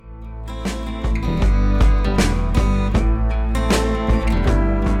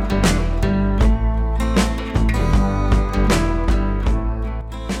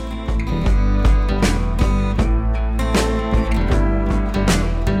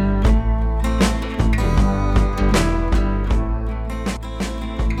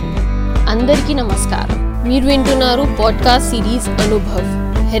అందరికీ నమస్కారం. మీరు వింటున్నారు podcast series Anubhav,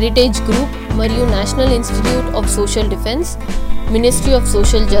 heritage group మరియు national institute of social defence, ministry of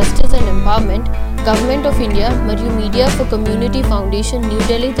social justice and empowerment, government of India మరియు media for community foundation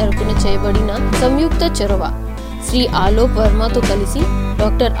New Delhi తరపున చేయబడిన సంయుక్త చొరవ శ్రీ ఆలోక్ వర్మతో కలిసి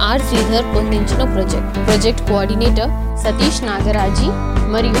doctor are Sridhar పొందించిన project coordinator Satish Nagaraji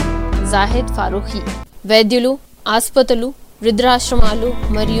మరియు జాహిద్ ఫారూఖీ. వైద్యులు, ఆసుపత్రులు, వృద్ధాశ్రమాలు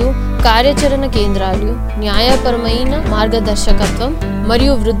మరియు కార్యాచరణ కేంద్రాలు న్యాయపరమైన మార్గదర్శకత్వం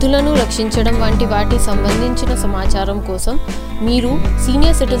మరియు వృద్ధులను రక్షించడం వంటి వాటి సంబంధించిన సమాచారం కోసం మీరు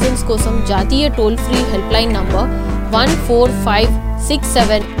సీనియర్ సిటిజన్స్ కోసం జాతీయ toll free help line number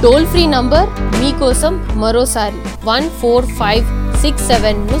 14567 toll free number మీకోసం మరోసారి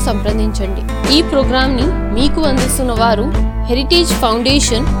 14567ను సంప్రదించండి. ఈ ప్రోగ్రాంని మీకు అందిస్తున్న వారు హెరిటేజ్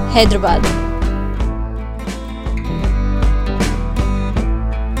ఫౌండేషన్, హైదరాబాద్.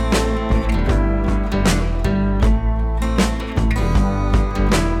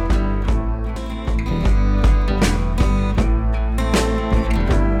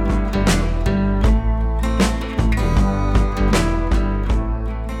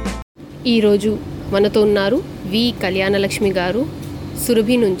 ఈరోజు మనతో ఉన్నారు వి కళ్యాణలక్ష్మి గారు,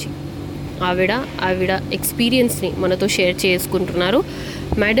 సురభి నుంచి. ఆవిడ ఎక్స్పీరియన్స్ని మనతో షేర్ చేసుకుంటున్నారు.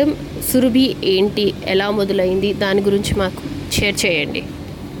 మేడం, సురభి ఏంటి, ఎలా మొదలైంది, దాని గురించి మాకు షేర్ చేయండి.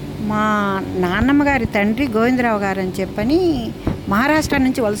 మా నాన్నమ్మ గారి తండ్రి గోవిందరావు గారు అని చెప్పని మహారాష్ట్ర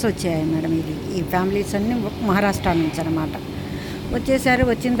నుంచి వలస వచ్చాయి మేడం. ఈ ఫ్యామిలీస్ అన్నీ మహారాష్ట్ర నుంచి అన్నమాట వచ్చేసారు.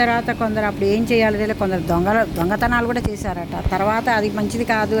 వచ్చిన తర్వాత కొందరు అప్పుడు ఏం చేయాలో తెలియదు, కొందరు దొంగతనాలు కూడా చేశారట. తర్వాత అది మంచిది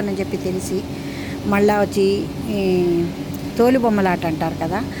కాదు అని చెప్పి తెలిసి మళ్ళీ వచ్చి తోలుబొమ్మలాట అంటారు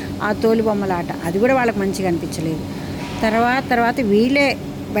కదా, ఆ తోలుబొమ్మలాట అది కూడా వాళ్ళకి మంచిగా అనిపించలేదు. తర్వాత వీళ్ళే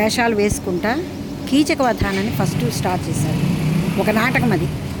వేషాలు వేసుకుంటా కీచకవధానాన్ని ఫస్ట్ స్టార్ట్ చేశారు. ఒక నాటకం అది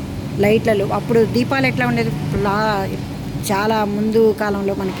లైట్లలో. అప్పుడు దీపాలు ఎట్లా ఉండేది, చాలా ముందు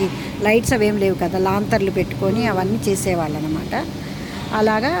కాలంలో మనకి లైట్స్ అవేం లేవు కదా, లాంతర్లు పెట్టుకొని అవన్నీ చేసేవాళ్ళు అన్నమాట.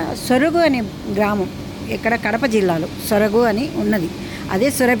 అలాగా సొరగు అనే గ్రామం, ఇక్కడ కడప జిల్లాలో సొరగు అని ఉన్నది. అదే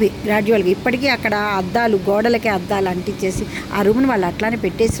సురభి. గ్రాడ్యువల్గా ఇప్పటికీ అక్కడ అద్దాలు, గోడలకే అద్దాలు అంటించేసి ఆ రూమ్ని వాళ్ళు అట్లానే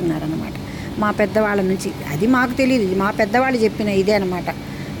పెట్టేసి ఉన్నారన్నమాట. మా పెద్దవాళ్ళ నుంచి, అది మాకు తెలియదు, మా పెద్దవాళ్ళు చెప్పిన ఇదే అనమాట.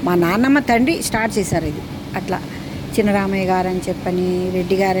 మా నాన్నమ్మ తండ్రి స్టార్ట్ చేశారు ఇది. అట్లా చిన్నరామయ్య గారు అని చెప్పని,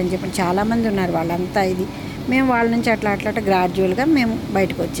 రెడ్డి గారు అని చెప్పని చాలామంది ఉన్నారు వాళ్ళంతా. ఇది మేము వాళ్ళ నుంచి అట్లా గ్రాడ్యువల్గా మేము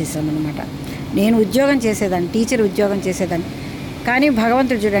బయటకు వచ్చేసాం అనమాట. నేను ఉద్యోగం చేసేదాన్ని, టీచర్ ఉద్యోగం చేసేదాన్ని. కానీ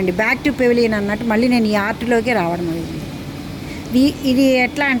భగవంతుడు చూడండి, బ్యాక్ టు పెవిలియన్ అన్నట్టు మళ్ళీ నేను ఈ ఆర్ట్లోకి రావడం అయింది. ఇది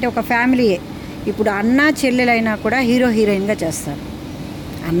ఎట్లా అంటే ఒక ఫ్యామిలీయే. ఇప్పుడు అన్నా చెల్లెలైనా కూడా హీరోయిన్గా చేస్తారు.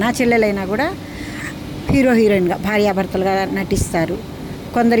 అన్నా చెల్లెలైనా కూడా హీరోయిన్గా భార్యాభర్తలుగా నటిస్తారు.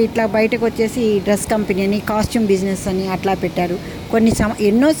 కొందరు ఇట్లా బయటకు వచ్చేసి డ్రెస్ కంపెనీ అని, కాస్ట్యూమ్ బిజినెస్ అని అట్లా పెట్టారు. కొన్ని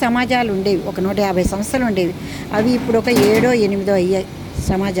ఎన్నో సమాజాలు ఉండేవి, ఒక 150 సంస్థలు ఉండేవి. అవి ఇప్పుడు ఒక 7, 8 అయ్యాయి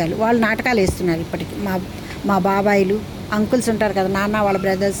సమాజాలు. వాళ్ళు నాటకాలు వేస్తున్నారు ఇప్పటికి. మా బాబాయిలు, అంకుల్స్ ఉంటారు కదా, నాన్న వాళ్ళ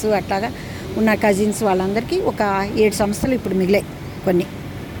బ్రదర్స్ అట్లాగా ఉన్న కజిన్స్ వాళ్ళందరికీ ఒక 7 సంస్థలు ఇప్పుడు మిగిలాయి. కొన్ని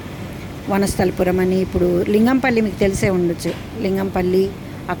వనస్థలపురం అని, ఇప్పుడు లింగంపల్లి మీకు తెలిసే ఉండొచ్చు, లింగంపల్లి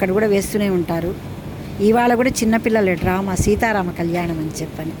అక్కడ కూడా వేస్తూనే ఉంటారు. ఇవాళ కూడా చిన్నపిల్లల డ్రామా సీతారామ కళ్యాణం అని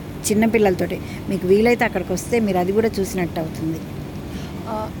చెప్పని చిన్నపిల్లలతోటి, మీకు వీలైతే అక్కడికి వస్తే మీరు అది కూడా చూసినట్టు అవుతుంది.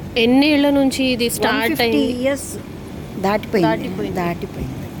 ఎన్నేళ్ల నుంచి ఇది స్టార్ట్ అయింది? 50 years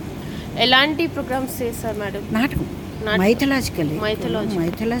దాటిపోయింది. ఎలాంటి ప్రోగ్రామ్స్ చేస్తారు మేడం? నాటకం మైథలాజికల్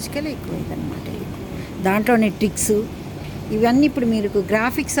ఎక్కువ ఇదన్నమాట. దాంట్లోనే ట్రిక్స్ ఇవన్నీ. ఇప్పుడు మీరు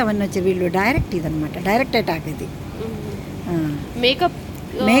గ్రాఫిక్స్ అవన్నీ వచ్చాయి. వీళ్ళు డైరెక్ట్ ఇదనమాట, డైరెక్ట్ అటాక్ ఇది. మేకప్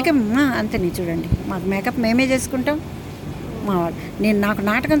అంతే. చూడండి, మాకు మేకప్ మేమే చేసుకుంటాం. నాకు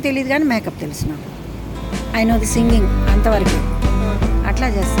నాటకం తెలియదు కానీ మేకప్ తెలుసు. నాకు ఐ నో ది సింగింగ్, అంతవరకు అట్లా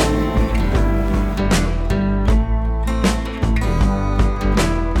చేస్తాను.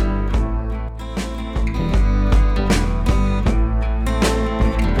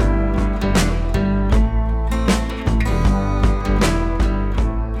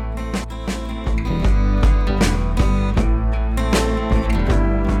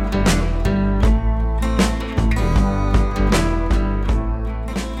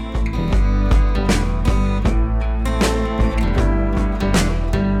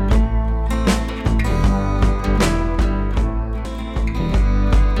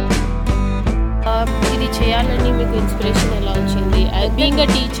 చేయాలని మీకు ఇన్స్పిరేషన్ ఎలా వచ్చింది? బీయింగ్ అ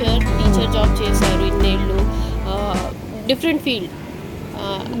టీచర్ జాబ్ చేశారు ఇన్నేళ్ళు, డిఫరెంట్ ఫీల్డ్.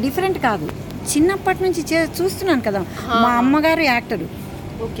 డిఫరెంట్ కాదు, చిన్నప్పటి నుంచి చూస్తున్నాను కదా. మా అమ్మగారు యాక్టరు,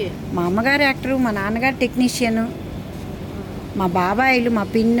 మా నాన్నగారు టెక్నీషియను, మా బాబాయిలు, మా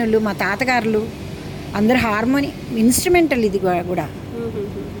పిన్నులు, మా తాతగారులు అందరు హార్మోని ఇన్స్ట్రుమెంటల్ ఇది కూడా.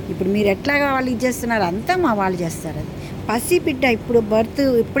 ఇప్పుడు మీరు ఎట్లాగా వాళ్ళు ఇది చేస్తున్నారు అంతా మా వాళ్ళు చేస్తారు. అది పసి బిడ్డ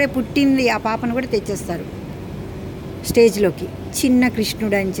ఇప్పుడే పుట్టింది ఆ పాపను కూడా తెచ్చేస్తారు స్టేజ్లోకి, చిన్న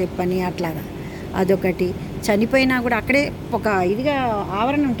కృష్ణుడు అని చెప్పని అట్లాగా. అదొకటి. చనిపోయినా కూడా అక్కడే ఒక ఇదిగా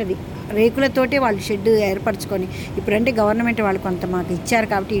ఆవరణ ఉంటుంది, రేకులతోటే వాళ్ళు షెడ్ ఏర్పరచుకొని, ఇప్పుడంటే గవర్నమెంట్ వాళ్ళు కొంత మాకు ఇచ్చారు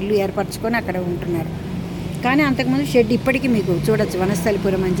కాబట్టి ఇల్లు ఏర్పరచుకొని అక్కడ ఉంటున్నారు. కానీ అంతకుముందు షెడ్ ఇప్పటికీ మీకు చూడొచ్చు,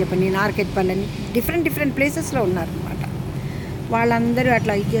 వనస్థలిపురం అని చెప్పని, నార్కెట్పల్లి అని డిఫరెంట్ ప్లేసెస్లో ఉన్నారనమాట. వాళ్ళందరూ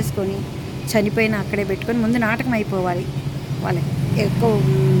అట్లా ఇది చేసుకొని చనిపోయిన అక్కడే పెట్టుకొని ముందు నాటకం అయిపోవాలి. వాళ్ళకి ఎక్కువ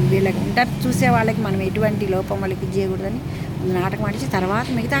వీళ్ళకి ఉంటారు చూసే వాళ్ళకి, మనం ఎటువంటి లోపం వాళ్ళకి చేయకూడదని ముందు నాటకం ఆడించి తర్వాత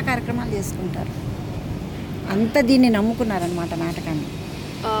మిగతా కార్యక్రమాలు చేసుకుంటారు. అంతా దీన్ని నమ్ముకున్నారనమాట నాటకాన్ని.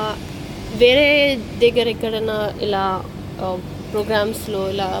 వేరే దగ్గర ఎక్కడైనా ఇలా ప్రోగ్రామ్స్లో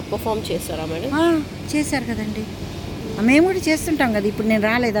ఇలా పర్ఫామ్ చేస్తారా మేడం? చేశారు కదండి, మేము కూడా చేస్తుంటాం కదా. ఇప్పుడు నేను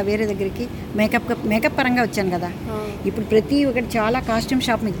రాలేదా వేరే దగ్గరికి, మేకప్ పరంగా వచ్చాను కదా. ఇప్పుడు ప్రతి ఒక్కటి చాలా కాస్ట్యూమ్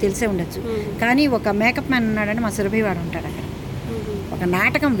షాప్ మీకు తెలిసే ఉండొచ్చు, కానీ ఒక మేకప్ మ్యాన్ ఉన్నాడని మా సురభి వాడు ఉంటాడు అక్కడ. ఒక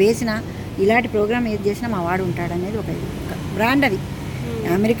నాటకం వేసినా ఇలాంటి ప్రోగ్రామ్ ఏది చేసినా మా వాడు ఉంటాడు అనేది ఒక బ్రాండ్. అది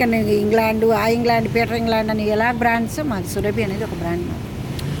అమెరికన్ ఇంగ్లాండ్, పీటర్ ఇంగ్లాండ్ అని ఎలా బ్రాండ్స్, మాది సురభి అనేది ఒక బ్రాండ్. మాది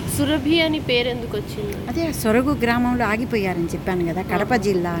సురభి అని పేరు ఎందుకు వచ్చింది? అదే సొరగు గ్రామంలో ఆగిపోయారని చెప్పాను కదా, కడప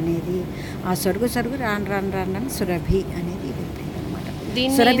జిల్లా అనేది. ఆ సొరగు రాను సురభి అనేది అనమాట.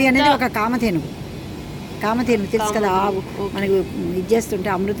 సురభి అనేది ఒక కామధేనువు తెలుసు కదా, ఆవు మనకు ఇది చేస్తుంటే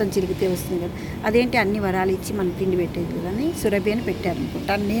అమృతం చిలికితే వస్తుంది కదా, అదేంటి అన్ని వరాలు ఇచ్చి మనకు తిండి పెట్టేది కదా అని సురభి అని పెట్టారు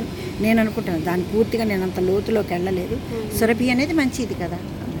అనుకుంటాను నేను అనుకుంటాను. దాన్ని పూర్తిగా నేను అంత లోతులోకి వెళ్ళలేదు. సురభి అనేది మంచిది కదా.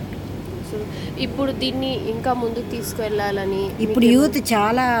 ఇప్పుడు దీన్ని ఇంకా ముందుకు తీసుకువెళ్ళాలని ఇప్పుడు యూత్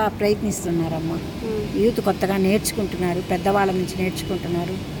చాలా ప్రయత్నిస్తున్నారమ్మా. యూత్ కొత్తగా నేర్చుకుంటున్నారు, పెద్దవాళ్ళ నుంచి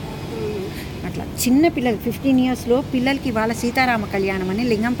నేర్చుకుంటున్నారు. అట్లా చిన్న పిల్లలు 15 yearsలో పిల్లలకి వాళ్ళ సీతారామ కళ్యాణం అని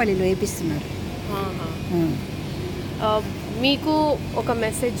లింగంపల్లిలో వేపిస్తున్నారు. మీకు ఒక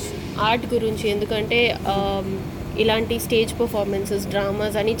మెసేజ్ ఆర్ట్ గురించి, ఎందుకంటే ఇలాంటి స్టేజ్ పర్ఫార్మెన్సెస్,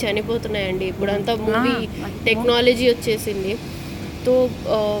 డ్రామాస్ అని చనిపోతున్నాయండి ఇప్పుడంతా. మూవీ టెక్నాలజీ వచ్చేసింది. తో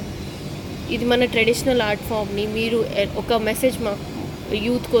ఇది మన ట్రెడిషనల్ ఆర్ట్ ఫామ్ని మీరు ఒక మెసేజ్ మా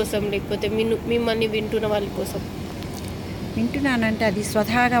యూత్ కోసం, లేకపోతే మిమ్మల్ని వింటున్న వాళ్ళ కోసం. వింటున్నానంటే అది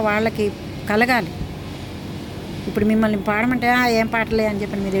స్వతహాగా వాళ్ళకి కలగాలి. ఇప్పుడు మిమ్మల్ని పాడమంటే ఏం పాటలే అని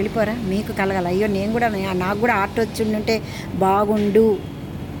చెప్పి మీరు వెళ్ళిపోరా? మీకు కలగాలి, అయ్యో నేను కూడా, నాకు కూడా ఆర్ట్ వచ్చి ఉంటే బాగుండు,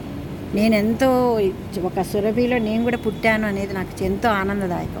 నేను ఎంతో ఒక సురభిలో నేను కూడా పుట్టాను అనేది నాకు ఎంతో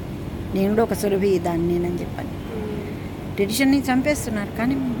ఆనందదాయకం. నేను కూడా ఒక సురభి దాన్ని నేనని చెప్పాను. ట్రెడిషన్ని చంపేస్తున్నారు,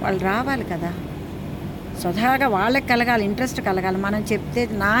 కానీ వాళ్ళు రావాలి కదా, స్వతహాగా వాళ్ళకి కలగాలి, ఇంట్రెస్ట్ కలగాలి. మనం చెప్తే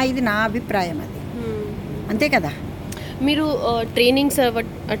ఇది నా అభిప్రాయం, అది అంతే కదా. మీరు ట్రైనింగ్స్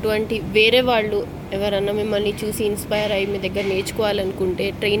అటువంటి వేరే వాళ్ళు ఎవరన్నా మిమ్మల్ని చూసి ఇన్స్పైర్ అయ్యి మీ దగ్గర నేర్చుకోవాలనుకుంటే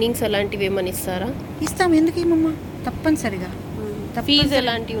ట్రైనింగ్స్ అలాంటివి ఏమైనా ఇస్తారా? ఇస్తాం, ఎందుకు ఇమ్మమ్మా, తప్పనిసరిగా. ఫీజు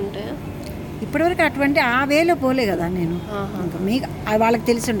ఎలాంటివి ఉంటాయా? ఇప్పటివరకు అటువంటి ఆ వేలో పోలే కదా నేను. ఇంకా మీకు వాళ్ళకి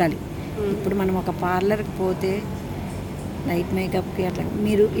తెలిసి ఉండాలి. ఇప్పుడు మనం ఒక పార్లర్కి పోతే లైట్ మేకప్కి అట్లా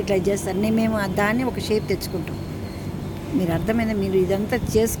మీరు ఇట్లా చేస్తారు, మేము దాన్ని ఒక షేప్ తెచ్చుకుంటాం. మీరు అర్థమైందా? మీరు ఇదంతా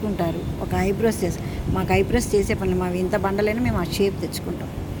చేసుకుంటారు, ఒక ఐబ్రోస్ చేస్తారు. మాకు ఐబ్రోస్ చేసే పనులు మావి ఇంత బండలైనా మేము ఆ షేప్ తెచ్చుకుంటాం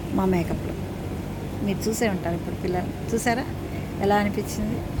మా మేకప్లో. మీరు చూసే ఉంటారు, ఇప్పుడు పిల్లలు చూసారా ఎలా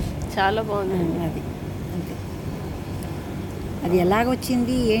అనిపించింది? చాలా బాగుంది. అది అంతే. అది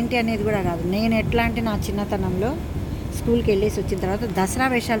ఎలాగొచ్చింది ఏంటి అనేది కూడా కాదు. నేను ఎట్లా అంటే నా చిన్నతనంలో స్కూల్కి వెళ్ళేసి వచ్చిన తర్వాత దసరా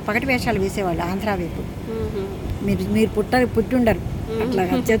వేషాలు, పగటి వేషాలు వేసేవాళ్ళు ఆంధ్రా వైపు. మీరు పుట్టుండరు, అట్లా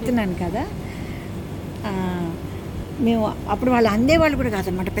చెప్తున్నాను కదా. మేము అప్పుడు వాళ్ళు అందేవాళ్ళు కూడా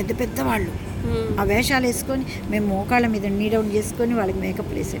కాదనమాట, పెద్ద వాళ్ళు ఆ వేషాలు వేసుకొని మేము మోకాళ్ళ మీద నీడౌన్ చేసుకొని వాళ్ళకి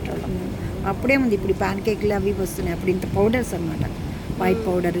మేకప్ వేసేటోళ్ళం. అప్పుడేముంది, ఇప్పుడు ప్యాన్ కేక్లు అవి వస్తున్నాయి. అప్పుడు ఇంత పౌడర్స్ అనమాట, వైట్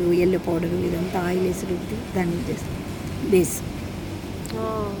పౌడరు, ఎల్లో పౌడరు, ఇదంతా ఆయిల్ వేసి రుద్ది దాన్ని చేస్తాం బేస్.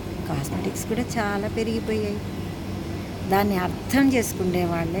 కాస్మెటిక్స్ కూడా చాలా పెరిగిపోయాయి. దాన్ని అర్థం చేసుకునే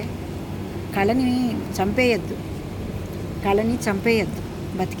వాళ్ళే. కళని చంపేయద్దు,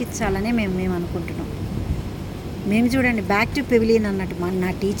 బతికించాలనే మేము అనుకుంటున్నాం. మేము చూడండి, బ్యాక్ టు పెవిలియన్ అన్నట్టు నా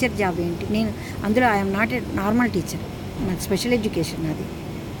టీచర్ జాబ్ ఏంటి, నేను అందులో I'm not a normal teacher, నాకు స్పెషల్ ఎడ్యుకేషన్. అది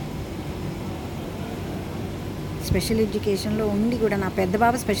స్పెషల్ ఎడ్యుకేషన్లో ఉండి కూడా నా పెద్ద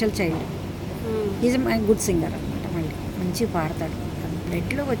బాబు special child, is my good singer అనమాట. మళ్ళీ మంచిగా పాడతాడు,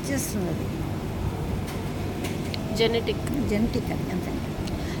 బ్లడ్లో వచ్చేస్తుంది, అది జెనెటిక్ అది అంతే.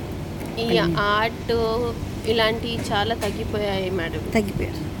 ఈ ఆర్ట్ ఇలాంటివి చాలా తగ్గిపోయాయి madam.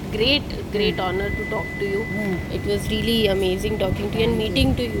 తగ్గిపోయారు. Great honour to talk to you. It was really amazing talking to you and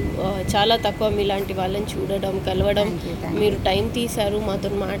meeting to you. చాలా తక్కువ మీలాంటి వాళ్ళని చూడడం, కలవడం. మీరు టైం తీశారు,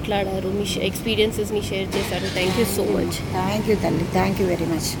 మాతో మాట్లాడారు, మీ ఎక్స్పీరియన్సెస్ని షేర్ చేశారు. Thank you so much. Thank you తల్లి, thank you very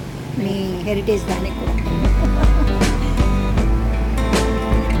much. Me heritage దానికి కూడా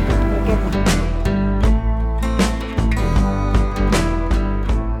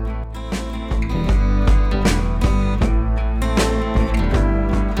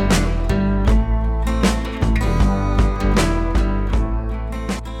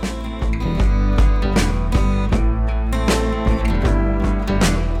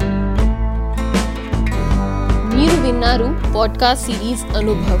podcast series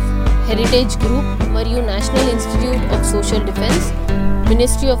Anubhav, heritage group మరియు national institute of social defence,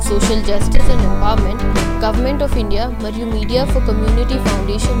 ministry of social justice and empowerment, government of India మరియు media for community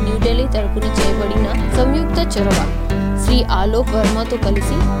foundation New Delhi తరపున చేయబడిన సంయుక్త చొరవ శ్రీ ఆలోక్ వర్మతో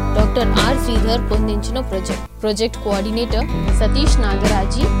కలిసి doctor are Sridhar పొందించిన project coordinator Satish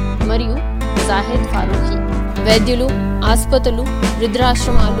Nagaraji మరియు జాహిద్ ఫారూఖీ. వైద్యులు, ఆసుపత్రులు,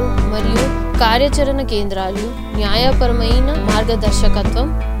 వృద్ధాశ్రమాలు మరియు కార్యాచరణ కేంద్రాలు న్యాయపరమైన మార్గదర్శకత్వం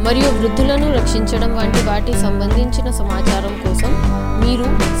మరియు వృద్ధులను రక్షించడం వంటి వాటి సంబంధించిన సమాచారం కోసం మీరు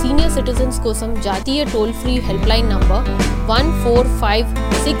సీనియర్ సిటిజన్స్ కోసం జాతీయ toll free help line number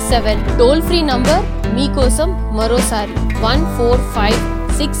 14567 toll free number మీకోసం మరోసారి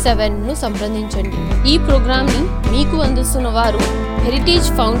 14567ను సంప్రదించండి. ఈ ప్రోగ్రామ్ ని మీకు అందిస్తున్న వారు హెరిటేజ్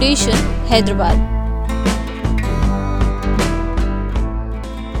ఫౌండేషన్, హైదరాబాద్.